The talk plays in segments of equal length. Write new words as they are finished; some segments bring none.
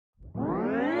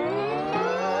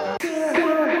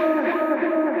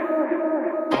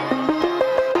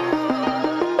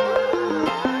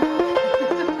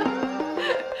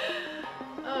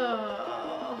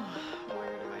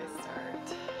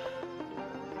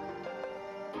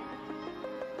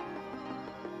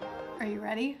Are you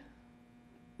ready?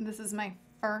 This is my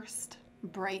first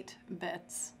Bright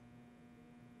Bits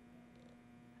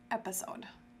episode.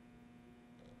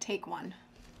 Take one.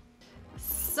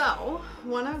 So,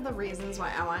 one of the reasons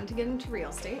why I wanted to get into real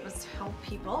estate was to help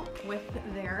people with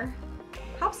their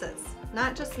houses.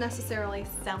 Not just necessarily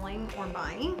selling or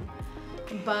buying,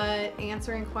 but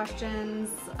answering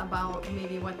questions about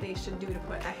maybe what they should do to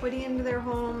put equity into their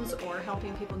homes, or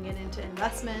helping people get into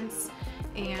investments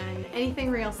and anything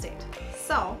real estate.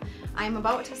 So I'm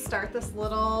about to start this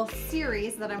little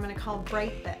series that I'm going to call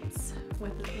Bright Bits,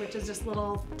 which is just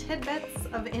little tidbits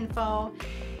of info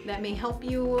that may help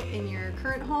you in your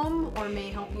current home, or may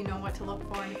help you know what to look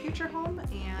for in a future home,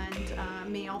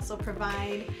 and may also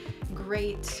provide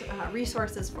great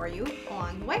resources for you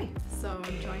along the way. So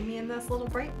join me in this little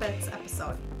Bright Bits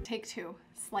episode. Take two.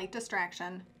 Slight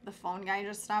distraction. The phone guy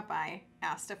just stopped by,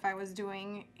 asked if I was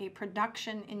doing a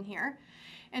production in here,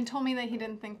 and told me that he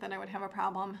didn't think that I would have a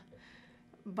problem,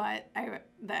 but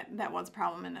that was a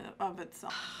problem in and of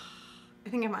itself. I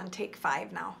think I'm on take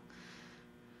 5 now.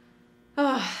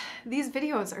 These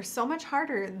videos are so much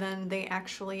harder than they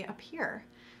actually appear,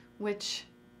 which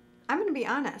I'm going to be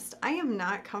honest, I am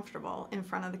not comfortable in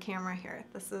front of the camera here.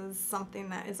 This is something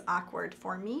that is awkward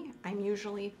for me. I'm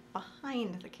usually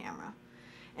behind the camera,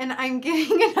 and I'm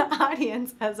getting an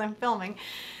audience as I'm filming.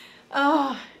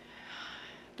 Oh,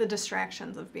 the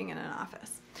distractions of being in an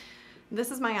office.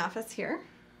 This is my office here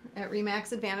at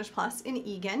RE/MAX Advantage Plus in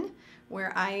Eagan,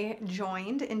 where I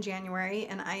joined in January,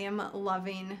 and I am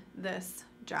loving this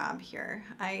job here.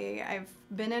 I've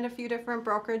been at a few different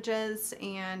brokerages,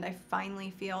 and I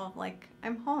finally feel like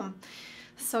I'm home.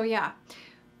 So yeah,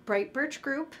 Birch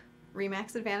Group,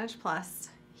 RE/MAX Advantage Plus,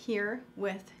 here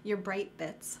with your Bright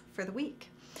Bits for the week.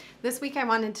 This week I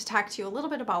wanted to talk to you a little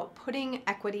bit about putting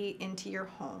equity into your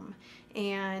home.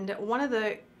 And one of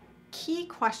the key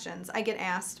questions I get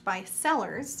asked by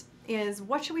sellers is,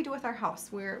 what should we do with our house?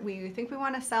 We think we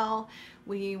want to sell.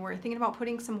 We were thinking about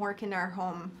putting some work into our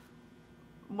home.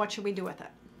 What should we do with it?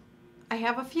 I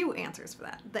have a few answers for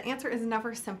that. The answer is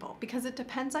never simple, because it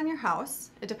depends on your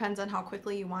house. It depends on how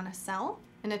quickly you want to sell,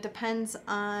 and it depends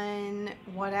on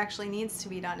what actually needs to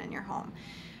be done in your home.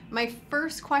 My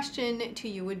first question to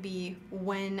you would be,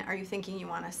 when are you thinking you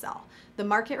want to sell? The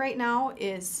market right now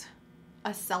is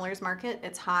a seller's market.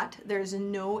 It's hot. There's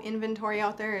no inventory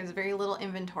out there. There's very little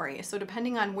inventory. So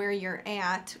depending on where you're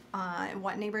at,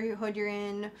 what neighborhood you're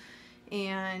in,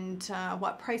 and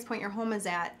what price point your home is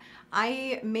at,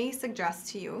 I may suggest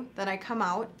to you that I come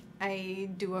out, I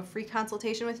do a free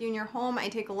consultation with you in your home, I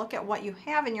take a look at what you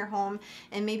have in your home,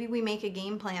 and maybe we make a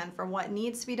game plan for what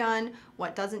needs to be done,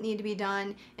 what doesn't need to be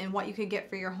done, and what you could get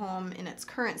for your home in its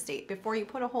current state before you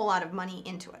put a whole lot of money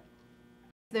into it.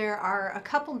 There are a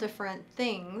couple different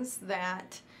things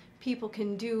that people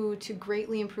can do to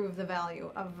greatly improve the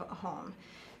value of a home.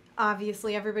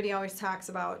 Obviously, everybody always talks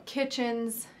about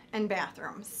kitchens and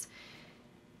bathrooms.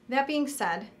 That being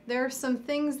said, there are some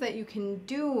things that you can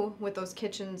do with those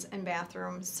kitchens and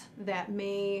bathrooms that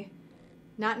may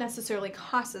not necessarily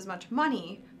cost as much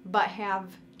money, but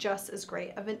have just as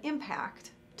great of an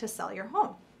impact to sell your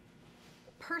home.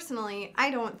 Personally, I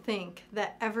don't think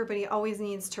that everybody always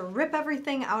needs to rip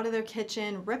everything out of their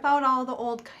kitchen, rip out all the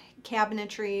old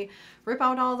cabinetry, rip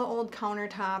out all the old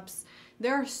countertops.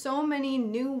 There are so many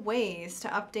new ways to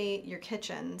update your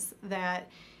kitchens that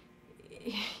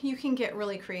you can get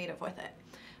really creative with it.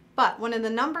 But one of the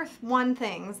number one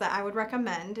things that I would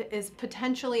recommend is,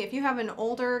 potentially, if you have an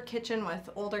older kitchen with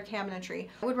older cabinetry,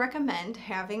 I would recommend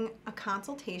having a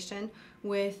consultation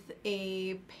with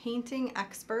a painting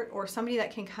expert, or somebody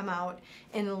that can come out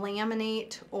and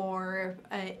laminate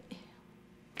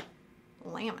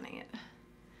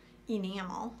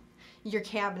enamel your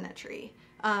cabinetry,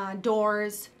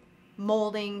 doors,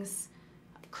 moldings,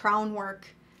 crown work.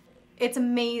 It's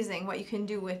amazing what you can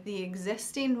do with the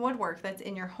existing woodwork that's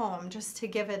in your home, just to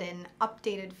give it an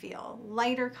updated feel.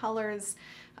 Lighter colors,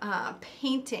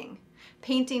 painting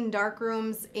dark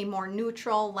rooms a more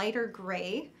neutral, lighter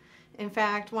gray. In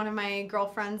fact, one of my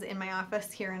girlfriends in my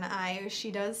office here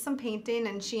she does some painting,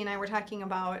 and she and I were talking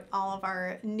about all of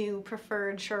our new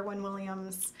preferred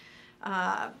Sherwin-Williams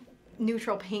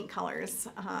neutral paint colors,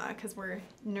 because we're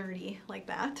nerdy like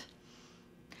that.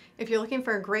 If you're looking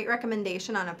for a great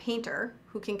recommendation on a painter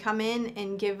who can come in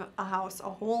and give a house a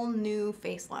whole new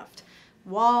facelift,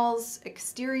 walls,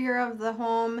 exterior of the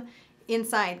home,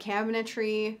 inside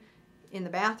cabinetry, in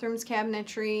the bathrooms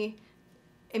cabinetry,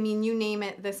 I mean, you name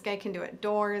it, this guy can do it.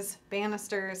 Doors,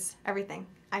 banisters, everything.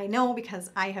 I know, because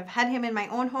I have had him in my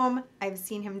own home. I've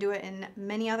seen him do it in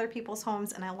many other people's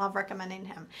homes, and I love recommending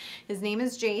him. His name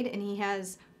is Jade, and he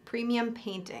has Premium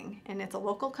Painting, and it's a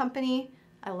local company.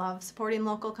 I love supporting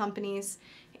local companies,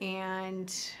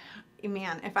 and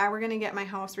man, if I were going to get my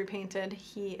house repainted,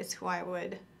 he is who I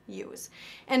would use.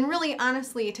 And really,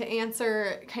 honestly, to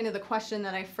answer kind of the question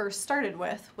that I first started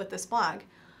with this blog,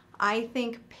 I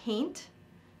think paint,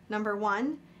 number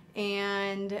one,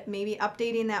 and maybe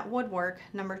updating that woodwork,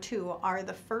 number two, are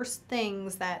the first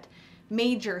things that,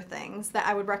 major things that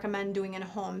I would recommend doing in a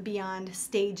home beyond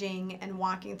staging and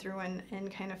walking through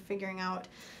and kind of figuring out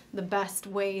the best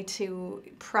way to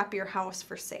prep your house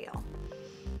for sale.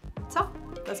 So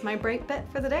that's my break bit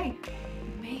for the day.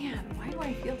 Man, why do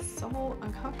I feel so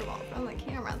uncomfortable in front of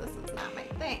the camera? This is not my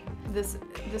thing. This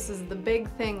is the big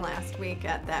thing last week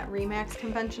at that RE/MAX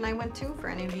convention I went to. For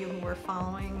any of you who were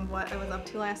following what I was up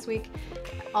to last week,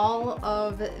 all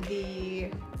of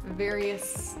the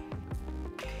various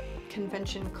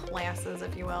convention classes,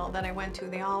 if you will, that I went to,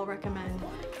 they all recommend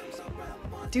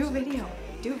do video,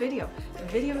 do video.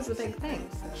 Video is a big thing.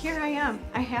 Here I am.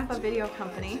 I have a video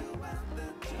company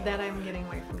that I'm getting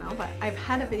away from now, but I've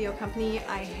had a video company,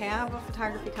 I have a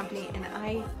photography company, and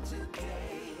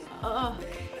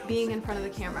being in front of the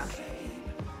camera,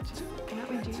 just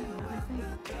not my jam, not my thing.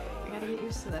 I gotta get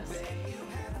used to this.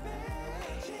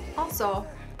 Also,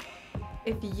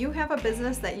 if you have a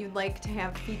business that you'd like to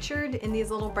have featured in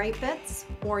these little bright bits,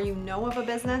 or you know of a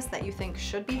business that you think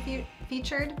should be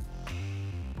featured,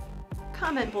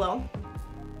 comment below,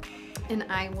 and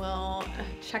I will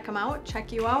check them out,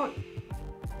 check you out.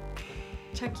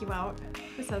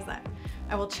 Who says that?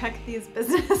 I will check these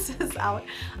businesses out.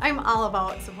 I'm all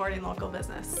about supporting local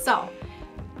business. So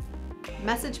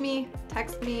message me,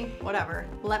 text me, whatever.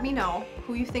 Let me know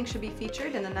who you think should be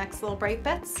featured in the next little bright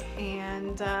bits,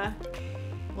 and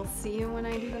we'll see you when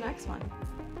I do the next one.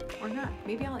 Or not.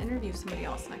 Maybe I'll interview somebody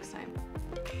else next time.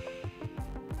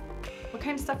 What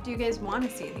kind of stuff do you guys want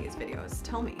to see in these videos?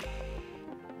 Tell me.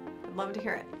 I'd love to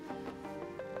hear it.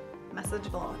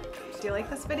 Message below. Do you like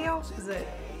this video? Is it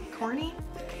corny?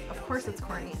 Of course it's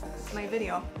corny. It's my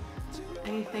video.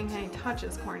 Anything I touch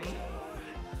is corny.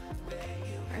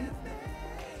 Right?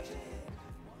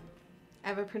 I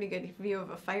have a pretty good view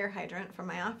of a fire hydrant from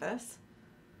my office.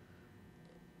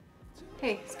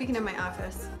 Hey, speaking of my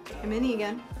office, I'm in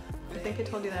Egan. I think I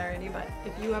told you that already, but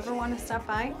if you ever want to stop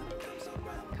by,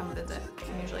 come visit.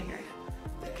 I'm usually here.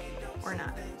 Or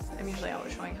not. I'm usually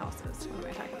always showing houses. What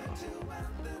am I talking about?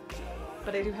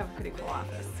 But I do have a pretty cool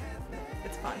office.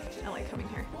 It's fun. I like coming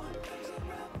here.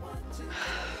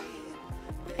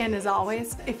 And as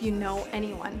always, if you know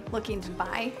anyone looking to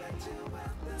buy,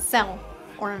 sell,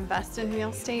 or invest in real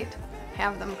estate,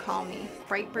 have them call me.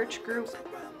 Bright Birch Group,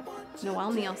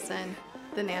 Noelle Nielsen,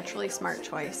 the naturally smart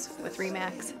choice with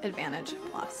RE/MAX Advantage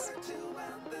Plus.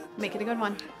 Make it a good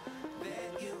one.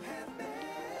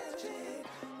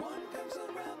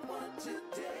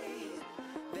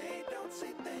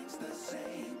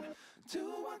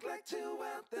 Like two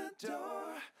out the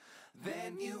door,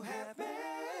 then you have